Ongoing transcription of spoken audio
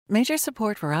Major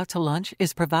support for Out to Lunch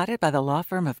is provided by the law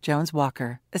firm of Jones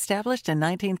Walker, established in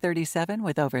 1937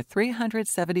 with over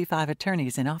 375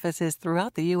 attorneys in offices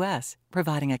throughout the U.S.,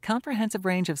 providing a comprehensive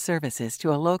range of services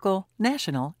to a local,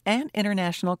 national, and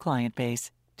international client base.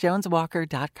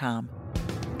 JonesWalker.com.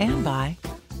 And by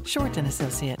Shorten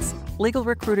Associates, legal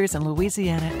recruiters in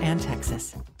Louisiana and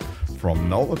Texas. From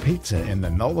Nola Pizza in the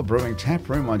Nola Brewing Tap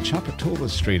Room on Chapatoula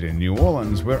Street in New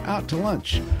Orleans, we're out to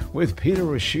lunch with Peter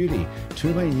Ricchiuti,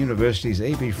 Tulane University's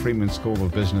A.B. Freeman School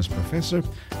of Business professor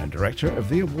and director of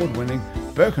the award-winning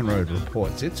Birkenroad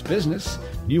Reports. It's business,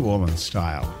 New Orleans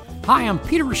style. Hi, I'm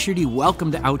Peter Ricchiuti.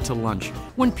 Welcome to Out to Lunch.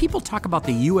 When people talk about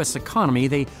the U.S. economy,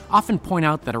 they often point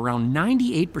out that around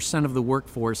 98% of the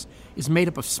workforce is made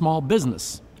up of small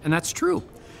business, and that's true.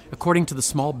 According to the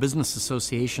Small Business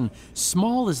Association,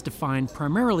 small is defined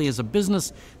primarily as a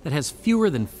business that has fewer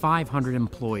than 500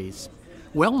 employees.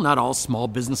 Well, not all small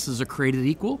businesses are created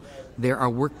equal. There are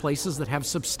workplaces that have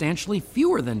substantially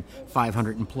fewer than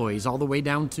 500 employees, all the way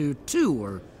down to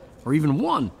 2 or even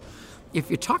 1. If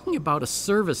you're talking about a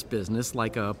service business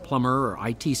like a plumber or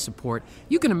IT support,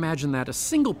 you can imagine that a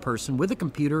single person with a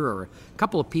computer or a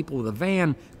couple of people with a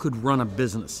van could run a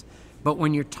business. But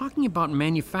when you're talking about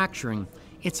manufacturing,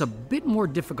 it's a bit more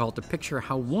difficult to picture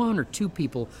how 1 or 2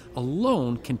 people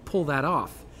alone can pull that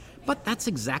off. But that's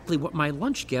exactly what my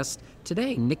lunch guests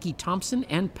today, Nikki Thompson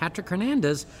and Patrick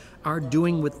Hernandez, are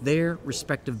doing with their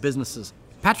respective businesses.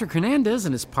 Patrick Hernandez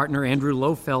and his partner Andrew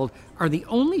Lofeld are the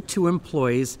only 2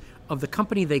 employees of the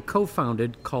company they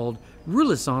co-founded called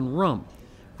Roulaison Rum.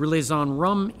 Roulaison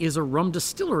Rum is a rum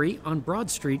distillery on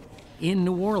Broad Street in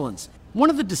New Orleans. One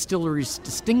of the distillery's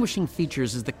distinguishing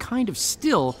features is the kind of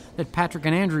still that Patrick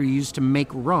and Andrew use to make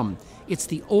rum. It's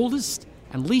the oldest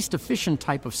and least efficient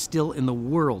type of still in the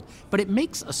world, but it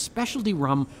makes a specialty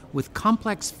rum with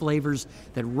complex flavors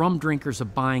that rum drinkers are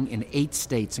buying in 8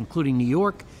 states, including New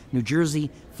York, New Jersey,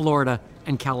 Florida,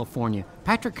 and California.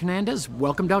 Patrick Hernandez,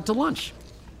 welcomed Out to Lunch.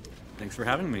 Thanks for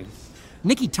having me.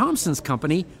 Nikki Thompson's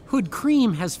company, Hood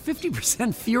Cream, has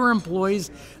 50% fewer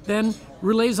employees than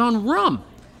Roulaison Rum.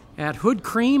 At Hood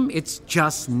Cream, it's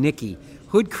just Nikki.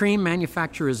 Hood Cream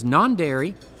manufactures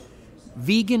non-dairy,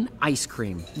 vegan ice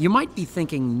cream. You might be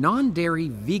thinking, non-dairy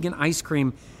vegan ice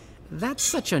cream, that's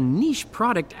such a niche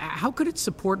product. How could it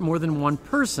support more than one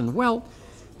person? Well,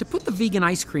 to put the vegan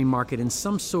ice cream market in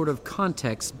some sort of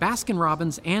context,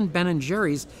 Baskin-Robbins and Ben &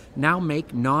 Jerry's now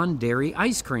make non-dairy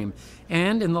ice cream.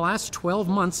 And in the last 12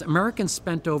 months, Americans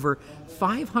spent over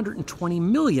 $520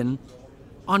 million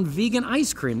on vegan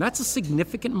ice cream. That's a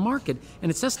significant market, and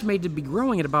it's estimated to be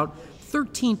growing at about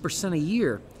 13% a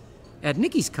year. At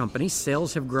Nikki's company,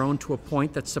 sales have grown to a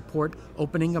point that support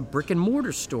opening a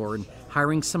brick-and-mortar store and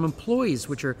hiring some employees,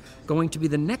 which are going to be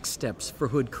the next steps for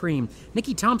Hood Cream.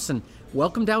 Nikki Thompson,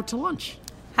 welcomed Out to Lunch.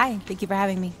 Hi, thank you for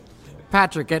having me.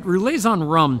 Patrick, at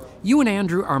Roulaison Rum, you and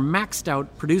Andrew are maxed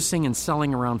out producing and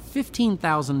selling around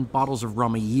 15,000 bottles of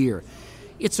rum a year.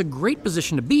 It's a great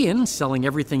position to be in, selling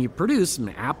everything you produce.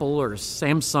 Apple or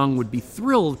Samsung would be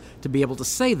thrilled to be able to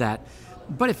say that.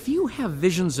 But if you have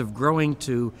visions of growing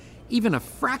to even a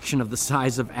fraction of the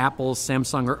size of Apple,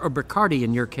 Samsung, or Bacardi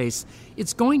in your case,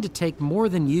 it's going to take more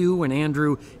than you and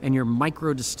Andrew and your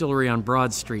micro distillery on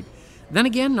Broad Street. Then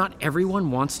again, not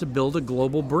everyone wants to build a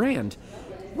global brand.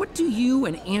 What do you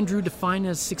and Andrew define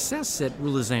as success at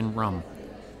Roulaison Rum?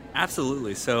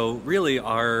 Absolutely. So really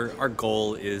our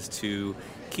goal is to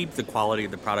keep the quality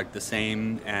of the product the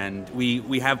same, and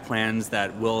we have plans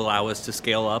that will allow us to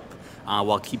scale up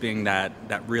while keeping that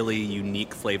really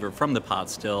unique flavor from the pot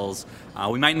stills.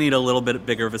 We might need a little bit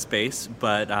bigger of a space,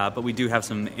 but we do have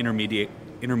some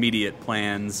intermediate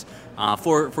plans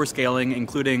for scaling,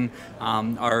 including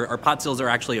our pot stills are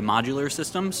actually a modular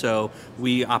system, so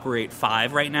we operate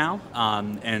 5 right now,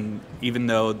 and even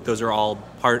though those are all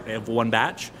part of one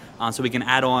batch, so we can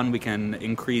add on, we can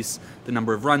increase the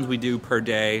number of runs we do per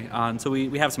day, so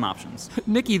we have some options.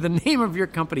 Nikki, the name of your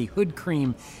company, Hood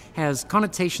Cream, has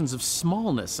connotations of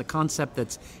smallness, a concept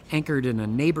that's anchored in a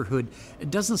neighborhood. It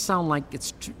doesn't sound like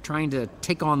it's trying to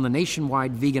take on the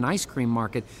nationwide vegan ice cream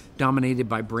market dominated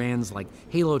by brands like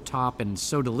Halo Top and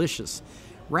So Delicious.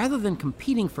 Rather than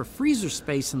competing for freezer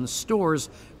space in the stores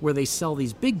where they sell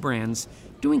these big brands,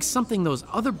 doing something those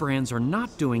other brands are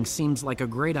not doing seems like a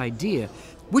great idea.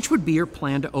 Which would be your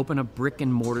plan to open a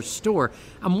brick-and-mortar store?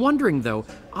 I'm wondering, though,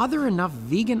 are there enough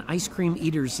vegan ice cream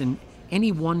eaters in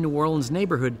any one New Orleans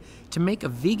neighborhood to make a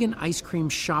vegan ice cream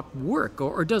shop work?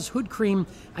 Or does Hood Cream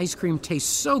ice cream taste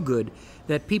so good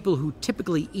that people who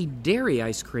typically eat dairy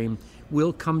ice cream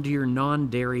will come to your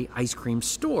non-dairy ice cream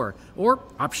store? Or,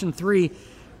 option 3,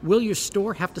 will your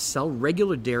store have to sell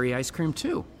regular dairy ice cream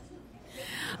too?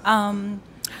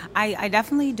 I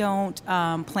definitely don't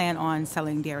plan on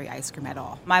selling dairy ice cream at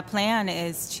all. My plan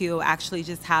is to actually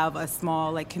just have a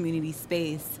small community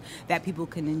space that people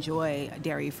can enjoy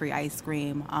dairy-free ice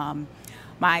cream.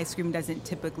 My ice cream doesn't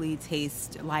typically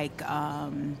taste like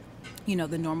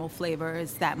the normal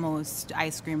flavors that most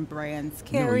ice cream brands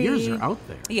carry. No, yours are out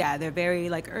there. Yeah, they're very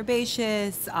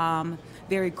herbaceous,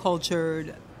 very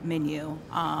cultured menu.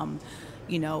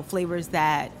 Flavors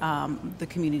that the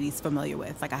community's familiar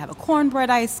with. Like I have a cornbread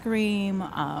ice cream.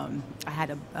 I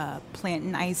had a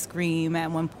plantain ice cream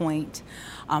at one point.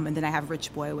 And then I have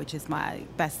Rich Boy, which is my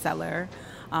bestseller,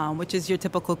 which is your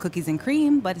typical cookies and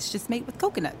cream, but it's just made with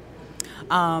coconut.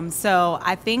 So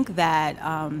I think that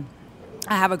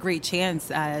I have a great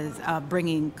chance as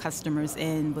bringing customers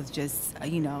in with just,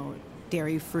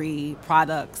 dairy-free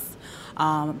products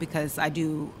because I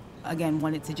do, again,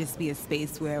 want it to just be a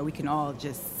space where we can all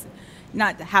just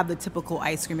not have the typical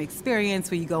ice cream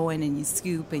experience where you go in and you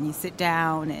scoop and you sit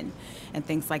down and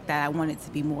things like that. I want it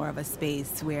to be more of a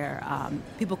space where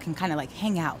people can kind of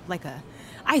hang out, like a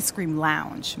ice cream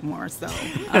lounge more so.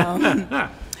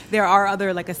 There are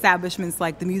other establishments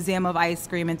like the Museum of Ice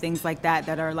Cream and things like that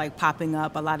are popping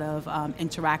up. A lot of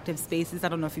interactive spaces. I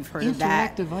don't know if you've heard of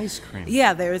that. Interactive ice cream.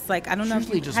 Yeah, there's I don't know.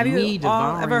 Have you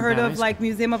all ever heard of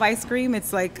Museum of Ice Cream?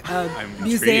 It's like a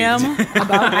museum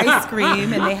about ice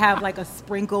cream, and they have a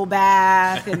sprinkle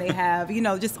bath, and they have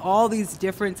just all these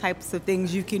different types of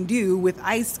things you can do with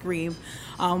ice cream.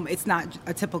 It's not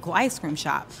a typical ice cream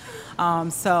shop.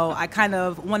 So I kind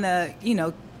of want to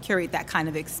curate that kind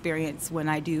of experience when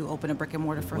I do open a brick and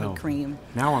mortar for Hood Cream.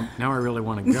 Now I really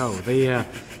want to go.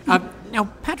 Now,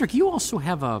 Patrick, you also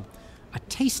have a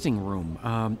tasting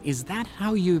room. Is that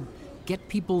how you get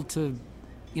people to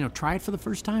try it for the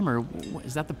first time, or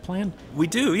is that the plan? We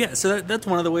do, yeah. So that's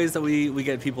one of the ways that we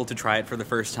get people to try it for the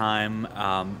first time.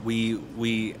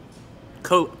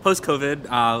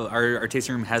 Post-COVID, our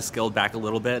tasting room has scaled back a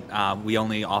little bit. We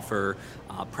only offer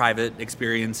private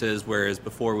experiences, whereas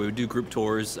before we would do group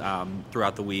tours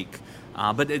throughout the week.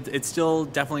 But it still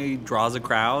definitely draws a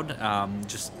crowd,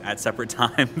 just at separate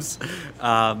times.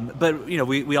 But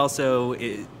we also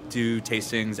do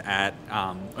tastings at,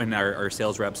 and our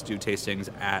sales reps do tastings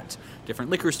at different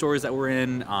liquor stores that we're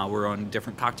in. We're on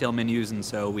different cocktail menus, and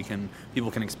so people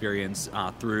can experience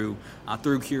through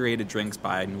curated drinks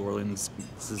by New Orleans'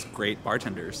 great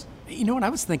bartenders. You know what, I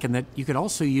was thinking that you could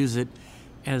also use it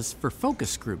as for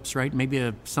focus groups, right?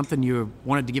 Maybe something you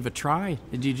wanted to give a try.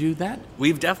 Did you do that?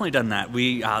 We've definitely done that.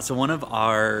 So one of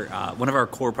our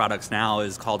core products now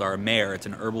is called our Mare. It's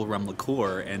an herbal rum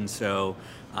liqueur, and so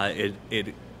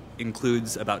it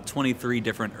includes about 23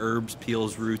 different herbs,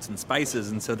 peels, roots, and spices.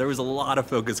 And so there was a lot of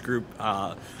focus group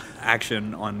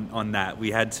action on that. We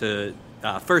had to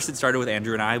first it started with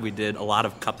Andrew and I. We did a lot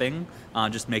of cupping,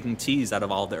 just making teas out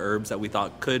of all the herbs that we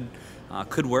thought could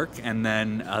work, and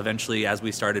then eventually, as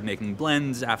we started making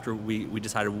blends, after we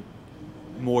decided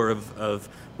more of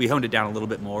we honed it down a little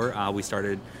bit more. We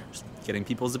started just getting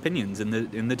people's opinions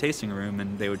in the tasting room,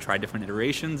 and they would try different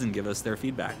iterations and give us their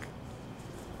feedback.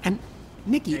 And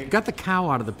Nikki, you got the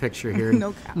cow out of the picture here.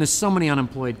 No cow. And there's so many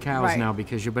unemployed cows now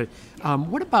because you're. But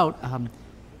what about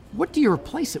what do you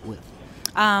replace it with?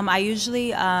 I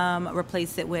usually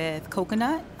replace it with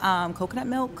coconut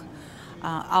milk,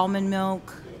 almond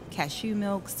milk, cashew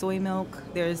milk, soy milk.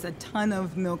 There's a ton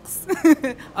of milks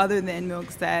other than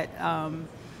milks that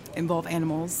involve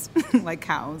animals, like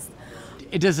cows.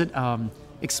 Does it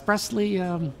expressly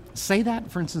say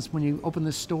that? For instance, when you open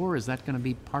this store, is that going to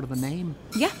be part of the name?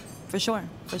 Yeah, for sure.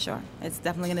 It's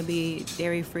definitely going to be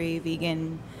dairy-free,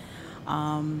 vegan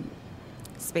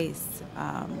space.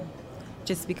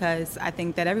 Just because I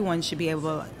think that everyone should be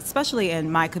able, especially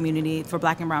in my community, for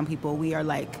Black and brown people, we are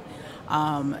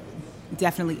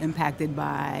definitely impacted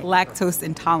by lactose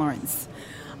intolerance.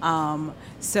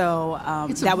 It's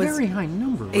a very high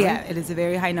number, right? Yeah, it is a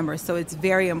very high number. So it's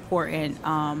very important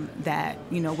that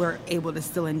we're able to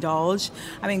still indulge.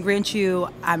 I mean, grant you,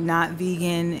 I'm not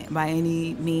vegan by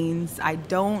any means. I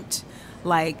don't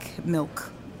like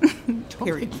milk.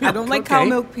 Period. I don't like cow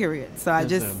milk, period. So I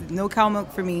just, no cow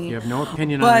milk for me. You have no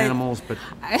opinion on animals, but...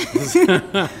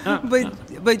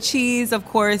 but cheese, of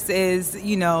course, is,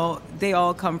 they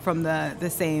all come from the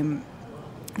same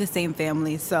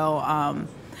family. So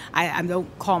I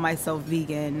don't call myself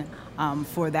vegan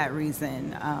for that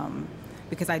reason,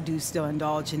 because I do still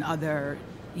indulge in other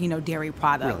dairy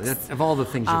products. Really, of all the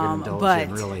things you can indulge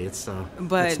in, really, it's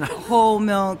but whole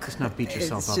milk. Let's not beat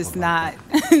yourself up. It's just not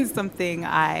something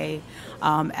I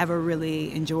ever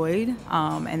really enjoyed,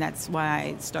 and that's why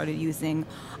I started using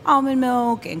almond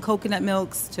milk and coconut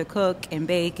milks to cook and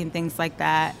bake and things like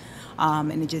that.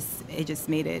 and it just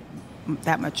made it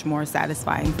that much more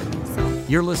satisfying for me. So.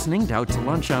 You're listening to Out to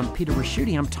Lunch. I'm Peter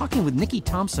Raschuti. I'm talking with Nikki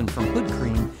Thompson from Hood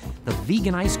Cream, the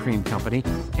vegan ice cream company,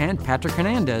 and Patrick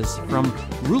Hernandez from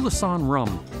Roulasson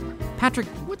Rum. Patrick,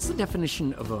 what's the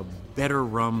definition of a better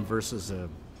rum versus a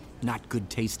not good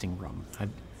tasting rum? For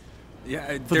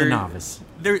the novice.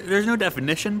 There's no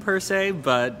definition per se,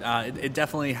 but it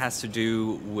definitely has to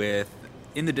do with,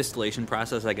 in the distillation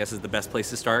process, I guess is the best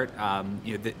place to start.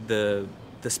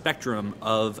 The spectrum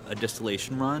of a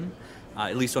distillation run,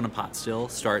 at least on a pot still,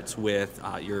 starts with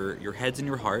your heads and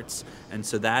your hearts, and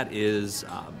so that is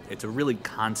it's a really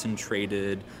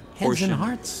concentrated portion. Heads and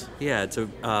hearts? Yeah, it's a.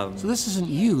 So this isn't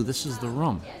you. This is the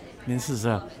rum. I mean, these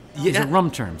are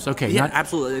rum terms. Okay. Yeah,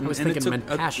 absolutely. I was thinking it meant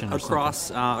passion across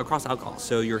alcohol.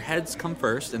 So your heads come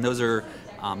first, and those are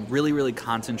really, really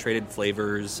concentrated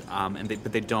flavors,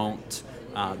 but they don't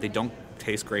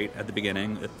taste great at the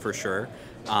beginning for sure.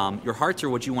 Your hearts are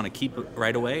what you want to keep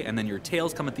right away, and then your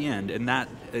tails come at the end, and that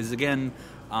is again.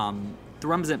 The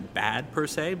rum isn't bad per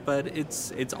se, but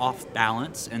it's off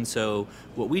balance, and so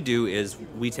what we do is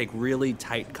we take really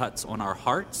tight cuts on our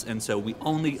hearts, and so we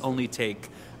only take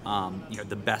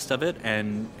the best of it,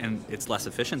 and it's less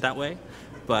efficient that way.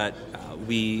 But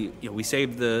we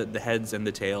save the heads and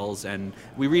the tails, and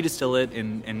we redistill it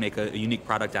and make a unique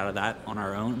product out of that on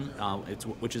our own,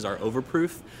 which is our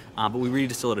overproof. But we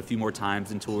redistill it a few more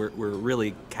times until we're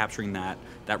really capturing that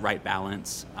right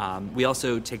balance. We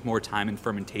also take more time in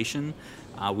fermentation.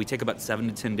 We take about 7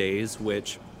 to 10 days,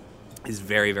 which is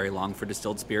very, very long for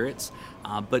distilled spirits.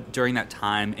 But during that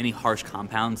time, any harsh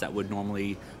compounds that would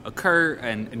normally occur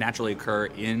and naturally occur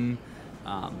in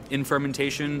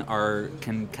fermentation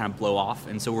can kind of blow off,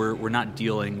 and so we're not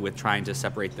dealing with trying to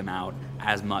separate them out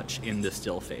as much in the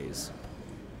still phase.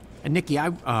 And Nikki,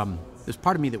 there's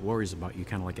part of me that worries about you,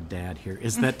 kind of like a dad here,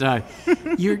 is that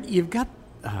you've got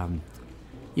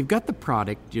the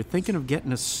product, you're thinking of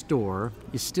getting a store,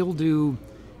 you still do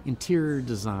interior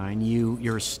design,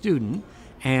 you're a student,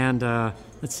 and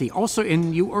let's see, also,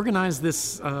 and you organize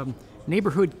this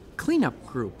neighborhood cleanup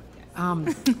group.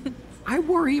 I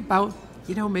worry about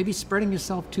maybe spreading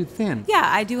yourself too thin. Yeah,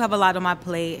 I do have a lot on my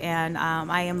plate, and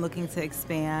I am looking to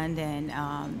expand and,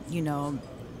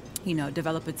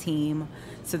 develop a team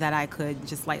so that I could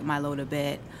just lighten my load a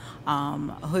bit.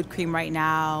 Hood Cream right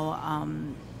now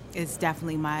is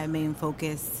definitely my main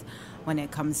focus when it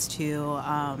comes to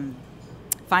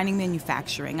finding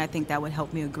manufacturing. I think that would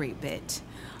help me a great bit.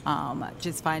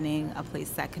 Just finding a place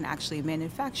that can actually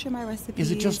manufacture my recipes.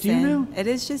 Is it just you now? It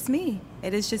is just me.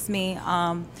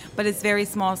 But it's very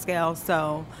small scale,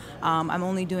 so I'm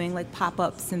only doing like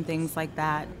pop-ups and things like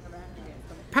that.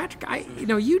 Patrick,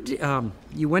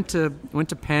 you went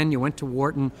to Penn, you went to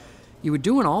Wharton, you were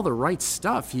doing all the right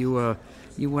stuff. You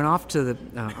went off to the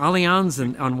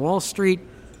Allianz on Wall Street.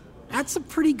 That's a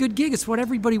pretty good gig. It's what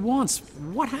everybody wants.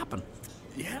 What happened?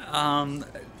 Yeah.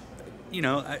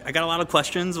 I got a lot of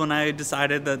questions when I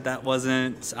decided that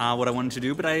wasn't what I wanted to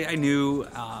do, but I knew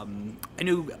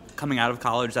coming out of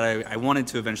college that I wanted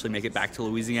to eventually make it back to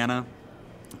Louisiana,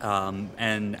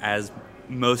 and as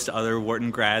most other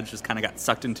Wharton grads, just kind of got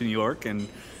sucked into New York. And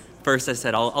first I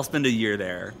said I'll spend a year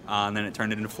there, and then it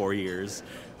turned into 4 years.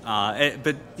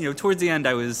 But towards the end,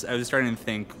 I was starting to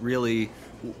think, really,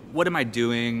 what am I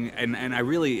doing? And I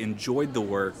really enjoyed the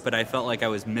work, but I felt like I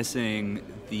was missing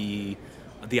the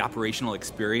operational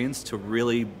experience to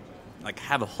really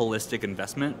have a holistic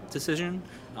investment decision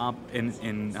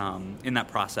in that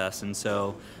process. And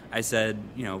so I said,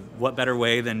 what better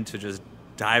way than to just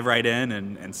dive right in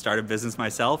and start a business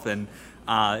myself. And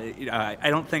I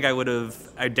don't think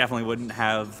I definitely wouldn't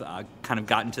have kind of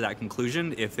gotten to that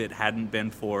conclusion if it hadn't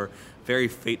been for very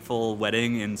fateful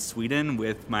wedding in Sweden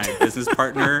with my business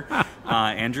partner,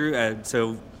 Andrew.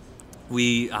 So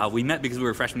we met because we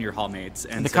were freshman year hallmates.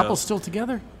 And the couple's still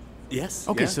together? Yes.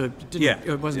 Okay, yeah.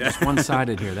 So it wasn't just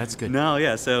one-sided here. That's good. No,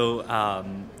 yeah. So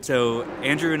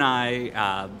Andrew and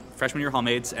I, freshman year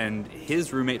hallmates, and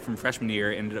his roommate from freshman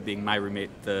year ended up being my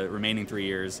roommate the remaining 3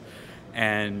 years,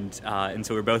 and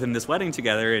so we're both in this wedding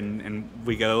together, and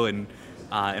we go and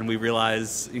we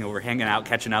realize we're hanging out,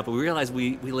 catching up, but we realize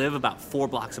we live about 4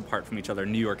 blocks apart from each other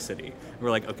in New York City.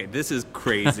 We're like, okay, this is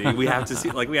crazy. We have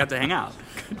to we have to hang out.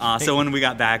 So when we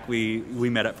got back, we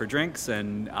met up for drinks,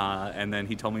 and then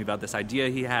he told me about this idea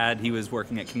he had. He was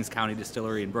working at Kings County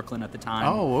Distillery in Brooklyn at the time.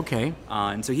 Oh, okay.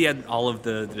 And so he had all of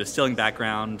the distilling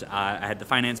background. I had the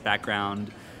finance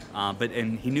background. But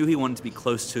he knew he wanted to be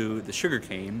close to the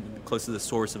sugarcane, close to the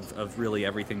source of really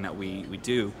everything that we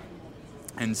do.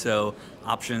 And so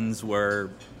options were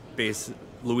based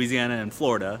Louisiana and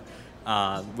Florida.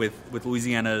 with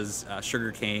Louisiana's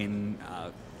sugarcane.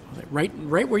 Right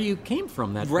where you came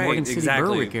from, that Right, Morgan City,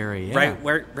 exactly. Berwick area. Yeah.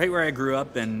 Right where I grew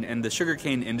up, and the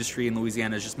sugarcane industry in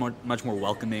Louisiana is just much more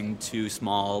welcoming to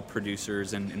small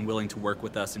producers and willing to work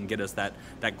with us and get us that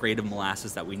grade of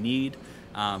molasses that we need.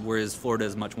 Whereas Florida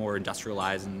is much more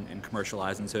industrialized and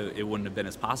commercialized, and so it wouldn't have been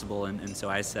as possible. And so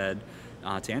I said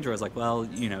to Andrew, I was like, well,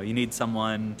 you need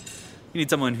someone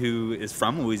who is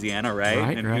from Louisiana,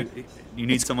 right? Right. You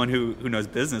need someone who knows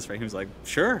business, right? He was like,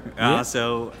 sure. Yeah.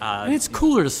 And it's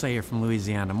cooler to say you're from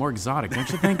Louisiana, more exotic, don't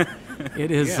you think?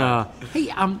 It is. Yeah. Hey,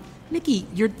 Nikki,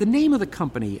 the name of the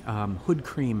company, Hood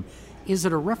Cream, is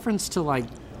it a reference to like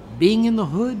being in the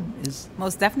hood?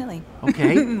 Most definitely.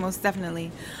 Okay. Most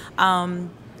definitely.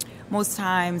 Most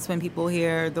times when people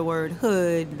hear the word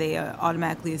hood, they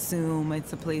automatically assume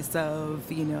it's a place of,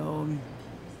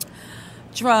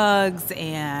 drugs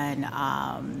and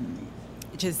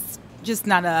just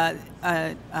not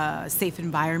a safe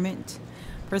environment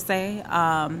per se.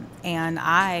 And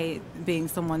I, being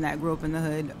someone that grew up in the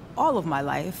hood all of my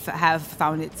life, have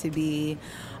found it to be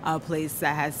a place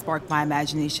that has sparked my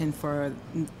imagination for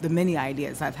the many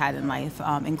ideas I've had in life,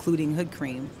 including Hood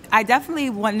Cream. I definitely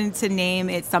wanted to name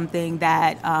it something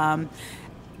that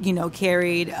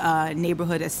carried a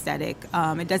neighborhood aesthetic.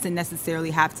 It doesn't necessarily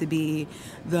have to be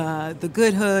the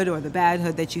good hood or the bad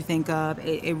hood that you think of.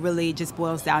 It really just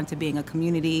boils down to being a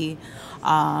community,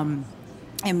 and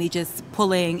me just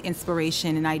pulling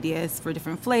inspiration and ideas for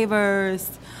different flavors,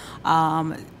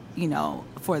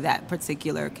 for that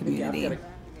particular community.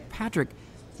 Patrick,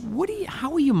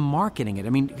 how are you marketing it? I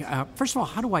mean, first of all,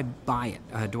 how do I buy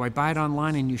it? Do I buy it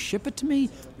online and you ship it to me?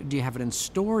 Do you have it in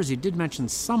stores? You did mention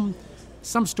some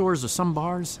stores or some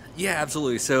bars? Yeah,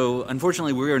 absolutely. So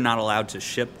unfortunately, we are not allowed to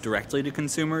ship directly to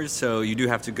consumers, so you do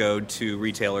have to go to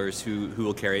retailers who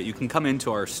will carry it. You can come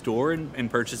into our store and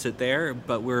purchase it there,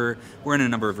 but we're in a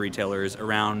number of retailers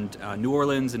around New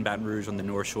Orleans and Baton Rouge on the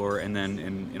North Shore, and then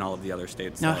in all of the other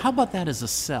states. Now, how about that as a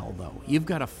sell, though? You've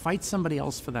got to fight somebody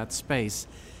else for that space,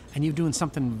 and you're doing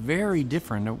something very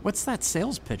different. What's that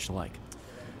sales pitch like?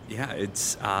 Yeah,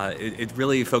 it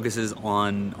really focuses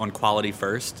on quality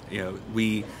first.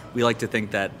 We like to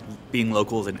think that being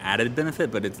local is an added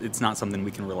benefit, but it's not something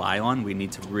we can rely on. We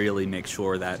need to really make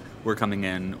sure that we're coming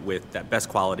in with that best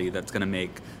quality that's going to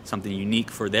make something unique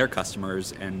for their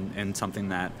customers and something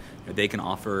that they can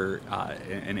offer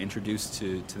and introduce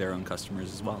to their own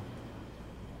customers as well.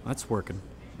 That's working.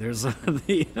 There's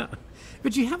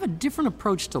but you have a different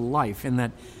approach to life in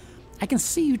that I can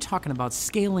see you talking about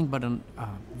scaling, but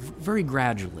very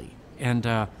gradually. And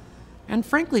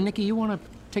frankly, Nikki, you want to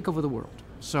take over the world.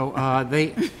 So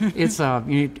it's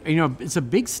a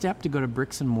big step to go to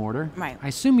bricks and mortar. Right. I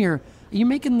assume are you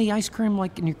making the ice cream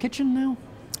like in your kitchen now?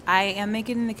 I am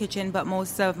making it in the kitchen, but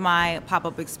most of my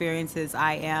pop-up experiences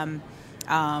I am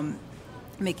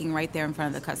making right there in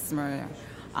front of the customer,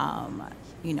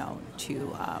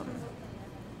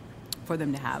 for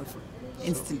them to have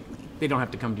instantly. They don't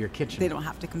have to come to your kitchen. They don't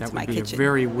have to come to my kitchen. That would be a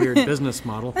very weird business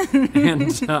model.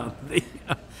 And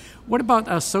what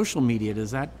about social media? Does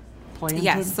that play into it?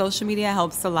 Yes, social media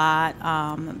helps a lot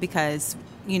because,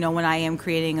 when I am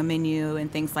creating a menu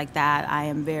and things like that, I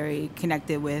am very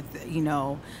connected with,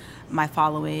 my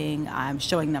following. I'm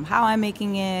showing them how I'm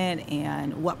making it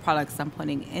and what products I'm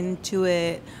putting into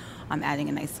it. I'm adding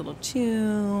a nice little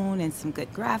tune and some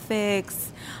good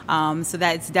graphics. So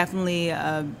that's definitely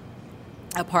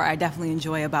a part I definitely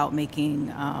enjoy about making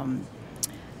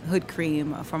Hood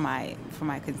Cream for my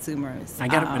consumers. I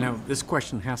got to know. This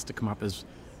question has to come up: is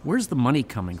where's the money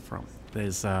coming from?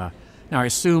 Now I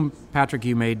assume, Patrick,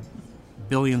 you made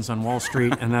billions on Wall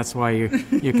Street, and that's why you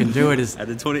can do it.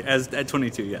 At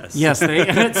 22, yes. Yes,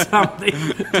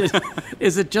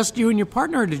 is it just you and your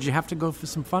partner, or did you have to go for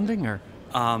some funding, or?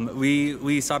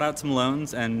 We sought out some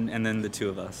loans, and then the two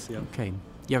of us. Yep. Okay.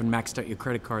 You haven't maxed out your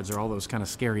credit cards or all those kind of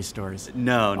scary stories?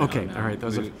 No. Okay, all right.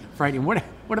 Those are frightening. What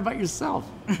about yourself?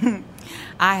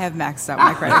 I have maxed out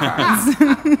my credit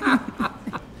cards.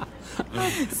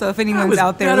 So if anyone's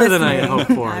out there better listening, than I had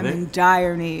hoped for. I'm in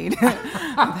dire need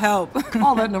of help.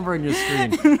 Call that number on your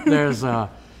screen. There's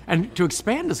and to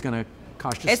expand is going to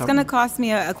cost you It's something. going to cost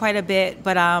me quite a bit,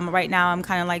 but right now I'm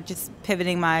kind of like just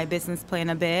pivoting my business plan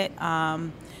a bit.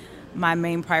 My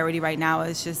main priority right now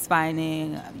is just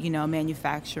finding,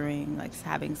 manufacturing, like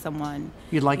having someone.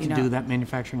 You'd like to do that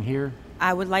manufacturing here?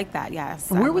 I would like that,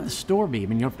 yes. And where would the store be? I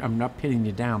mean, I'm not pinning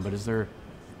you down, but is there?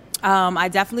 I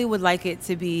definitely would like it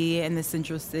to be in the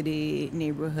Central City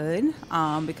neighborhood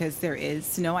because there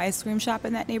is no ice cream shop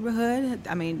in that neighborhood.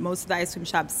 I mean, most of the ice cream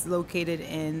shops located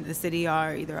in the city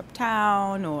are either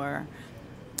uptown or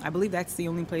I believe that's the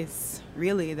only place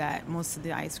really that most of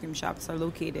the ice cream shops are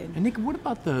located. And Nick, what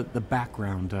about the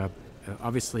background?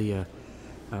 Obviously,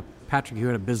 Patrick, you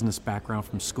had a business background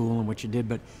from school and what you did,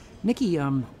 but Nikki,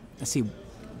 let's see,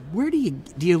 where do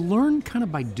you learn kind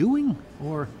of by doing,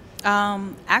 or?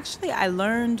 Actually, I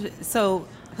learned, so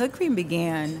Hood Cream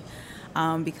began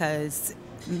because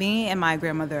me and my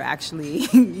grandmother actually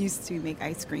used to make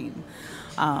ice cream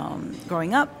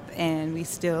growing up, and we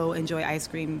still enjoy ice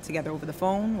cream together over the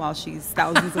phone while she's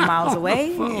thousands of miles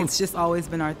away. It's just always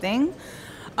been our thing.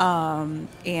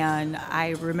 And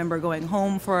I remember going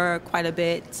home for quite a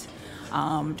bit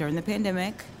during the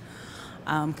pandemic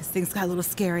because things got a little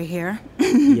scary here.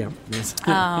 Yeah. Yes.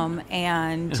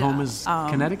 And home is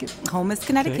Connecticut? Home is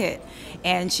Connecticut. Okay.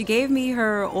 And she gave me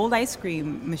her old ice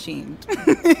cream machine.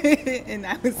 And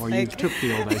I was you took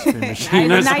the old ice cream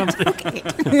machine. I took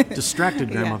it.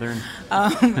 Distracted grandmother.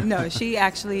 Yeah. No, she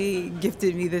actually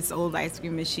gifted me this old ice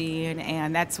cream machine.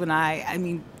 And that's when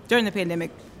during the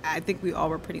pandemic, I think we all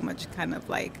were pretty much kind of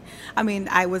like,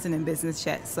 I wasn't in business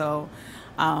yet, so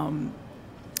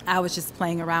I was just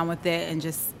playing around with it and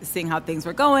just seeing how things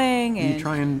were going. And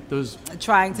trying different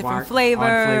flavors, odd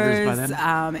flavors by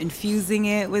then? Infusing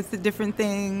it with the different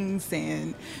things.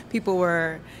 And people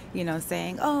were,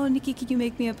 saying, "Oh, Nikki, can you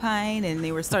make me a pint?" And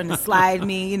they were starting to slide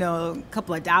me, a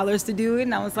couple of dollars to do it.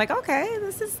 And I was like, okay,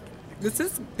 this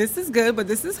is good, but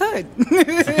this is Hood.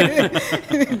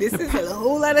 This is a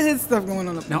whole lot of Hood stuff going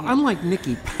on up now, here. Unlike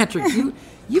Nikki, Patrick,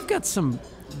 you've got some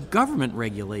government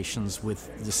regulations with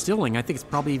distilling. I think it's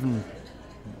probably even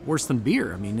worse than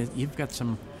beer. You've got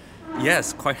some.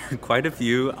 Yes, quite a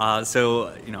few.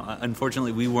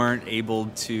 Unfortunately, we weren't able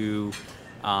to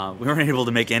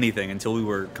make anything until we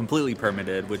were completely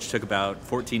permitted, which took about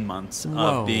 14 months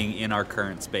of being in our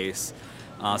current space.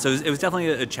 So it was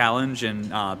definitely a challenge,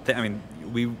 and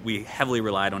we heavily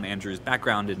relied on Andrew's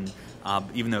background, and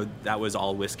even though that was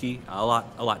all whiskey, a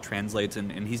lot translates,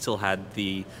 and he still had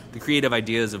the creative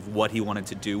ideas of what he wanted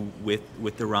to do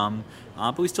with the rum.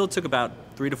 But we still took about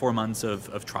 3 to 4 months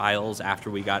of trials after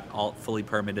we got all fully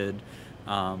permitted.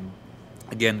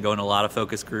 Again, doing a lot of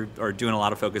focus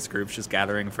groups, just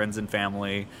gathering friends and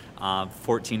family,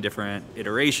 14 different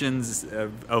iterations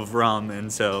of rum,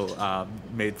 and so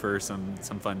made for some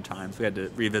fun times. We had to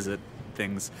revisit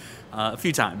things a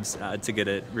few times to get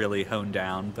it really honed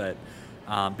down, but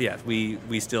yeah,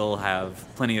 we still have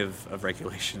plenty of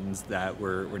regulations that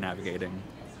we're navigating.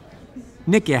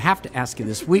 Nikki, I have to ask you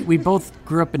this. We both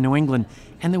grew up in New England,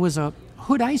 and there was a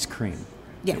Hood ice cream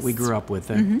that we grew up with.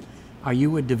 Mm-hmm. Are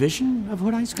you a division of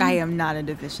Hood ice cream? I am not a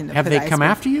division of Have Hood ice cream. Have they come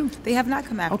after you? They have not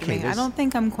come after me. I don't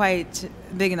think I'm quite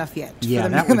big enough yet for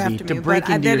them that to come would be after to me. break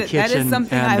into your kitchen. That is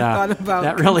something I've thought about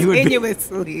that really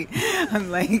continuously.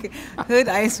 I'm like, Hood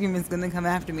ice cream is going to come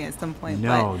after me at some point.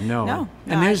 No.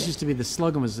 And theirs used to be, the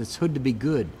slogan was, "It's Hood to be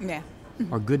good." Yeah.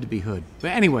 Or good to be Hood.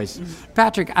 But anyways,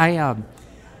 Patrick, I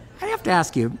have to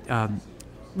ask you,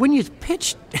 when you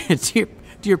pitched to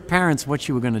your parents what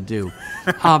you were going to do,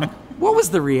 what was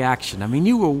the reaction?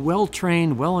 You were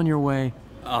well-trained, well on your way.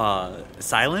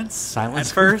 Silence at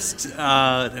first,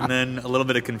 and then a little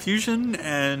bit of confusion,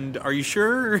 and are you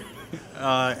sure?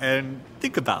 And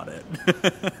think about it.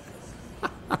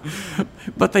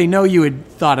 But they know you had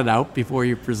thought it out before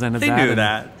you presented they that. They knew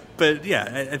that. But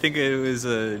yeah, I think it was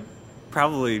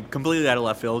probably completely out of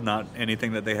left field, not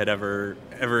anything that they had ever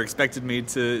expected me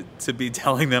to be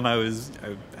telling them I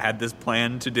had this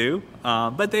plan to do.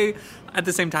 But they, at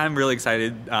the same time, really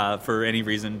excited for any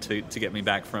reason to get me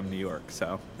back from New York.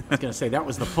 So I was going to say, that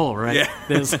was the pull, right?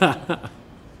 Yeah.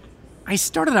 I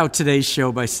started out today's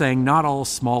show by saying not all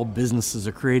small businesses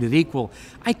are created equal.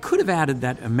 I could have added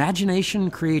that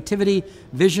imagination, creativity,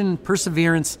 vision,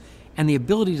 perseverance, and the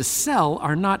ability to sell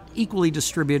are not equally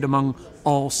distributed among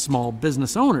all small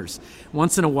business owners.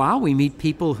 Once in a while, we meet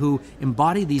people who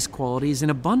embody these qualities in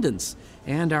abundance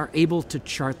and are able to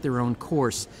chart their own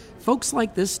course. Folks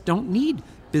like this don't need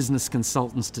business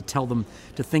consultants to tell them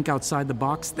to think outside the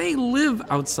box. They live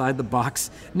outside the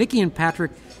box. Nikki and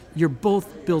Patrick, you're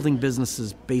both building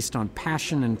businesses based on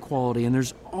passion and quality, and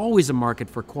there's always a market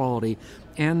for quality.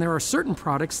 And there are certain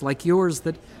products like yours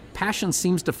that passion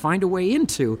seems to find a way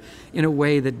into in a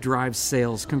way that drives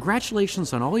sales.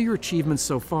 Congratulations on all your achievements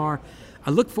so far. I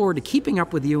look forward to keeping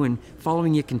up with you and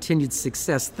following your continued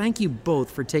success. Thank you both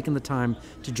for taking the time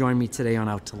to join me today on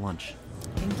Out to Lunch.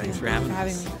 Thanks for having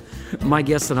me. My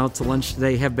guests on Out to Lunch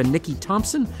today have been Nikki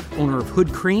Thompson, owner of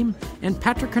Hood Cream, and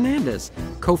Patrick Hernandez,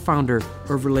 co-founder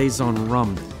of Relaison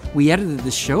Rum. We edited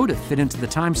the show to fit into the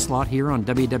time slot here on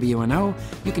WWNO.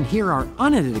 You can hear our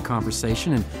unedited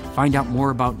conversation and find out more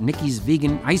about Nikki's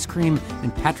vegan ice cream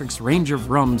and Patrick's range of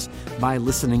rums by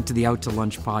listening to the Out to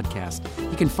Lunch podcast.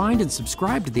 You can find and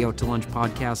subscribe to the Out to Lunch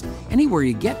podcast anywhere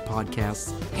you get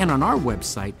podcasts and on our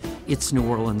website,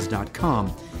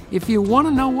 itsneworleans.com. If you want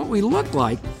to know what we look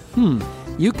like,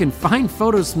 you can find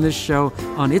photos from this show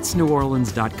on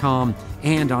itsneworleans.com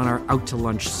and on our Out to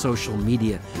Lunch social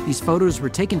media. These photos were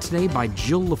taken today by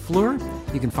Jill LaFleur.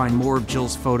 You can find more of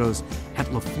Jill's photos at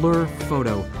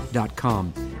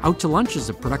lafleurphoto.com. Out to Lunch is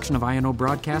a production of INO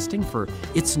Broadcasting for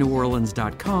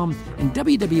itsneworleans.com and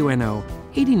WWNO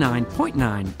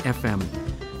 89.9 FM.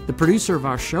 The producer of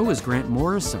our show is Grant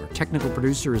Morris, our technical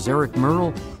producer is Eric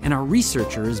Merle, and our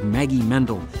researcher is Maggie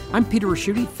Mendel. I'm Peter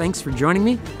Raschuti. Thanks for joining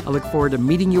me. I look forward to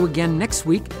meeting you again next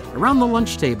week around the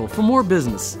lunch table for more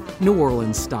business, New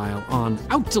Orleans style, on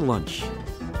Out to Lunch.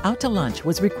 Out to Lunch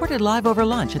was recorded live over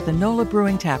lunch at the NOLA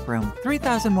Brewing Tap Room,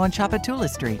 3001 Chapatula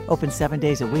Street, open 7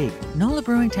 days a week. NOLA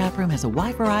Brewing Tap Room has a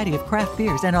wide variety of craft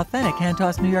beers and authentic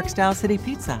hand-tossed New York-style city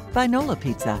pizza by NOLA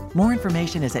Pizza. More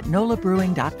information is at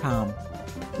nolabrewing.com.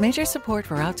 Major support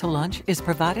for Out to Lunch is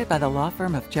provided by the law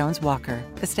firm of Jones Walker,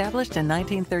 established in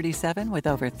 1937 with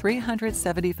over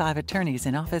 375 attorneys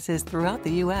in offices throughout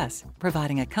the U.S.,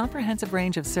 providing a comprehensive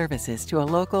range of services to a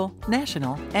local,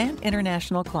 national, and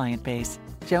international client base.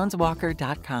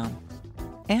 JonesWalker.com.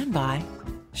 And by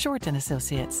Short &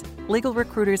 Associates, legal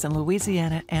recruiters in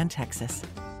Louisiana and Texas.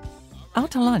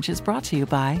 Out to Lunch is brought to you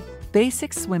by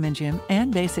Basics Swim & Gym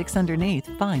and Basics Underneath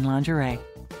Fine Lingerie.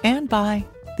 And by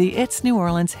the It's New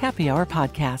Orleans Happy Hour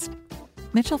podcast.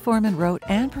 Mitchell Foreman wrote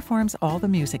and performs all the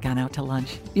music on Out to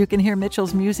Lunch. You can hear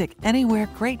Mitchell's music anywhere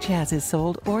great jazz is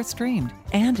sold or streamed,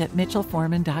 and at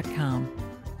mitchellforeman.com.